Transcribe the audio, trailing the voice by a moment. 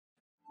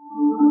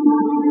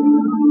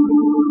Hi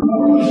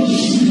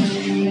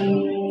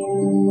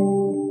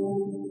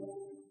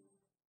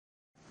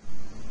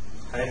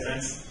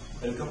friends,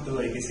 welcome to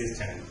IPCS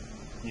channel.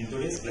 In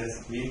today's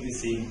class, we will be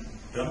seeing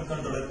drum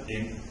controller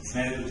in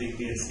SCHNEIDER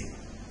PLC.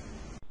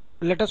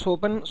 Let us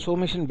open Show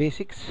Machine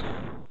Basics.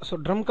 So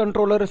drum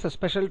controller is a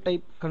special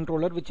type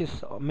controller which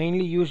is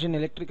mainly used in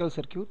electrical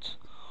circuits.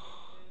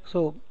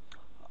 So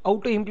how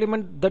to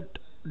implement that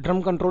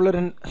drum controller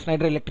in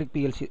SCHNEIDER Electric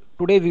PLC?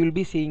 Today we will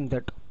be seeing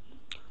that.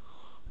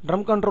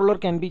 Drum controller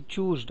can be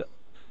chosen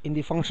in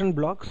the function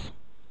blocks.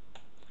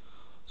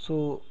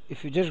 So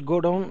if you just go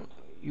down,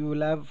 you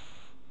will have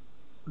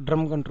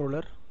drum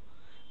controller.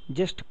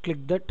 Just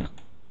click that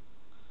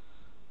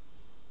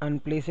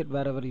and place it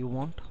wherever you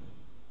want.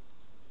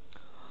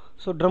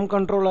 So drum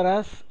controller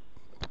has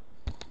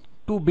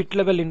 2 bit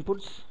level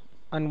inputs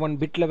and 1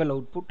 bit level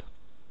output.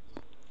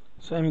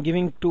 So I am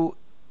giving 2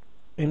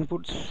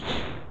 inputs,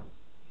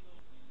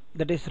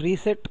 that is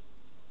reset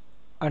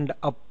and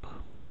up.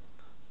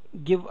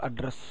 Give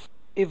address.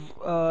 If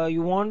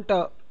you want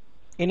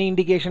any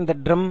indication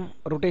that drum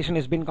rotation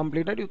has been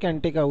completed, you can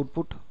take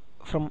output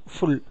from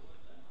full.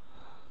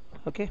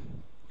 Okay.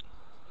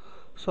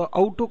 So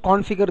how to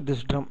configure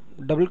this drum?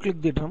 Double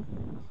click the drum.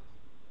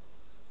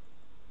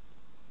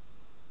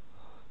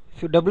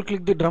 If you double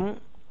click the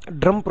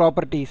drum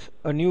properties,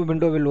 a new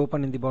window will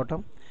open in the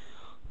bottom.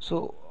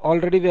 So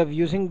already we are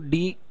using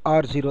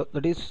DR0,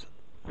 that is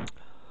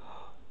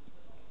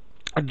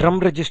a drum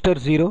register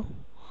 0.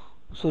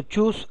 So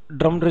choose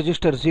drum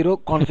register 0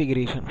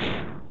 configuration.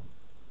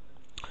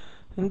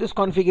 In this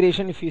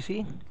configuration, if you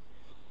see,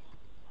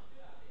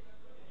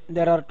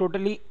 there are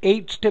totally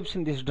 8 steps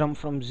in this drum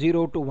from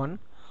 0 to 1,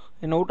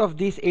 and out of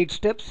these 8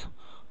 steps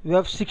you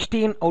have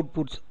 16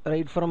 outputs,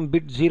 right from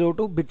bit 0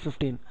 to bit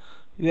 15.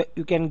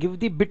 You can give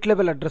the bit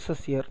level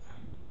addresses here.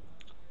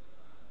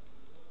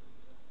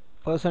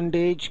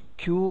 Percentage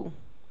Q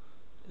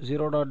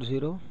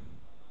 0.0,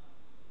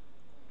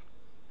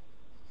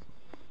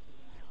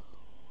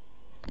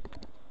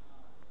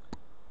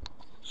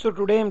 so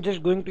today I am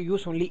just going to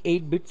use only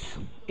 8 bits,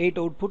 8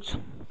 outputs,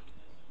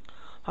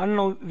 and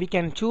now we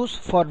can choose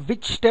for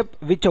which step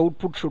which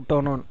output should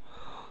turn on.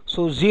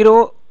 So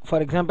 0,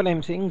 for example, I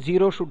am saying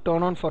 0 should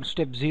turn on for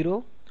step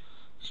 0,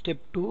 step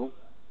 2,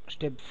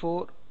 step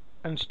 4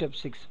 and step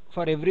 6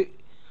 for every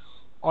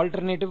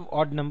alternative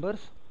odd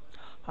numbers,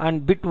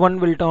 and bit 1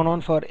 will turn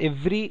on for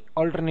every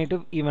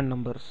alternative even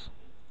numbers.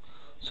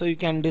 So you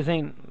can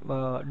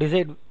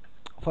decide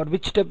for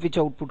which step which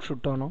output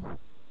should turn on.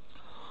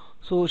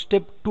 So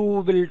step 2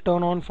 will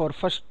turn on for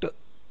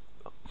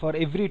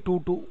every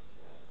 2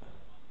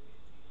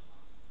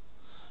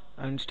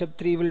 and step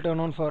 3 will turn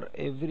on for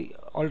every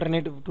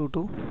alternative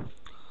 2,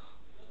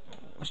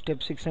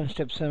 step 6 and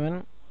step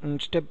 7,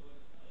 and step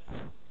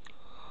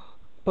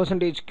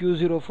percentage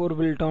Q04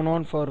 will turn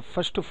on for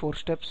first 4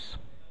 steps,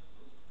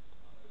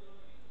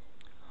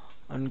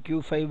 and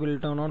Q5 will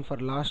turn on for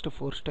last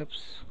 4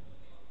 steps,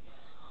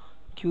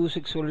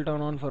 Q6 will turn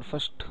on for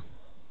first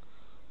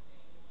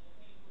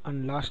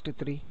and last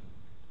 3,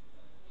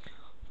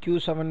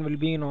 Q7 will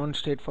be in on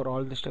state for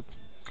all the steps.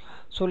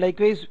 So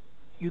likewise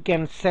you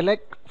can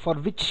select for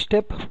which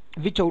step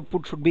which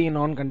output should be in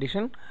on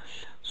condition.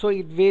 So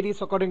it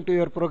varies according to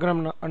your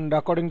program and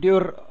according to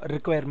your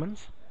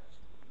requirements.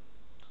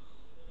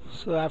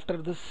 So after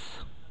this,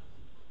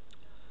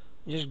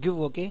 just give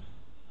OK.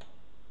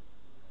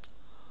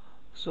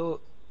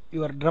 So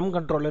your drum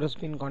controller has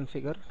been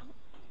configured.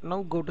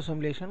 Now go to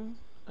simulation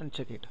and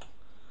check it.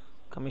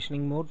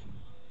 Commissioning mode,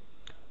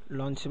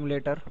 launch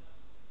simulator,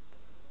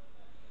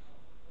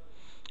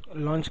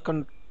 launch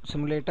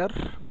simulator,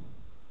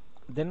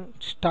 then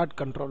start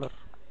controller.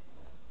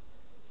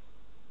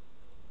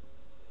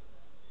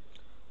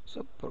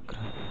 So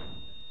program.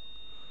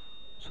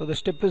 So the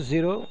step is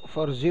 0.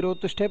 For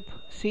 0th step,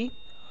 see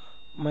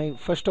my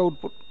first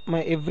output,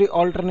 my every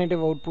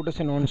alternative output is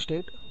in on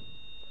state.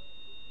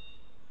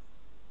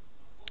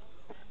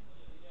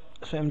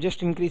 So I am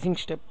just increasing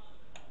step.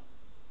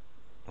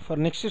 For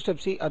next step,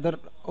 see other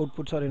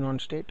outputs are in on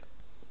state.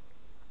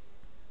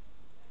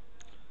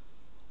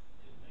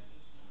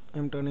 I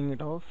am turning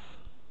it off.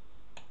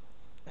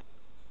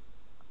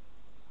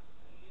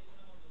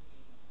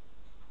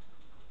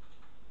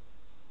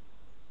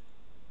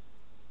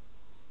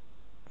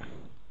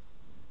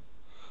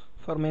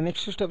 For my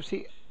next step,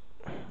 see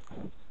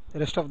the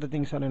rest of the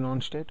things are in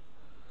on state.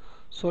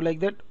 So like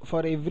that,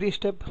 for every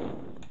step,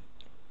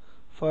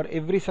 for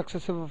every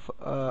successive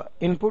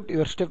input,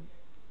 your step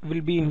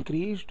will be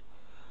increased,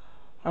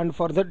 and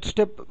for that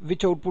step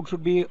which output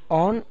should be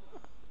on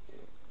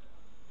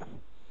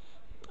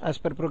as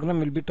per program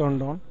will be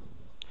turned on.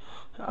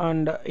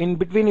 And in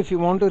between, if you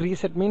want to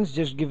reset, means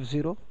just give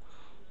 0.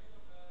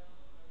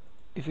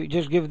 If you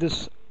just give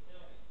this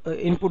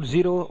input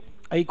 0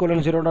 I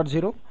colon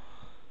 0.0,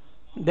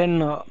 then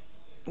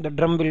the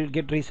drum will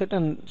get reset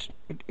and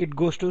it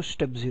goes to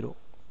step 0.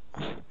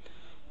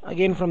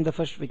 Again from the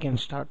first we can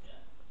start.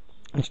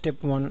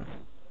 Step 1,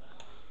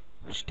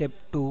 step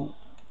 2,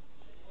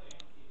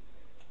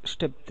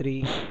 step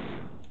 3,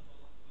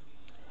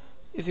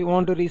 If you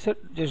want to reset,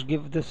 just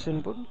give this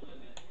input,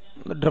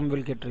 the drum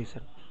will get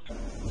reset.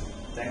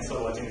 Thanks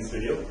for watching this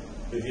video.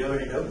 If you have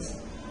any doubts,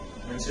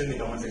 mention in the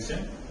comment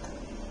section.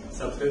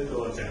 Subscribe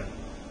to our channel.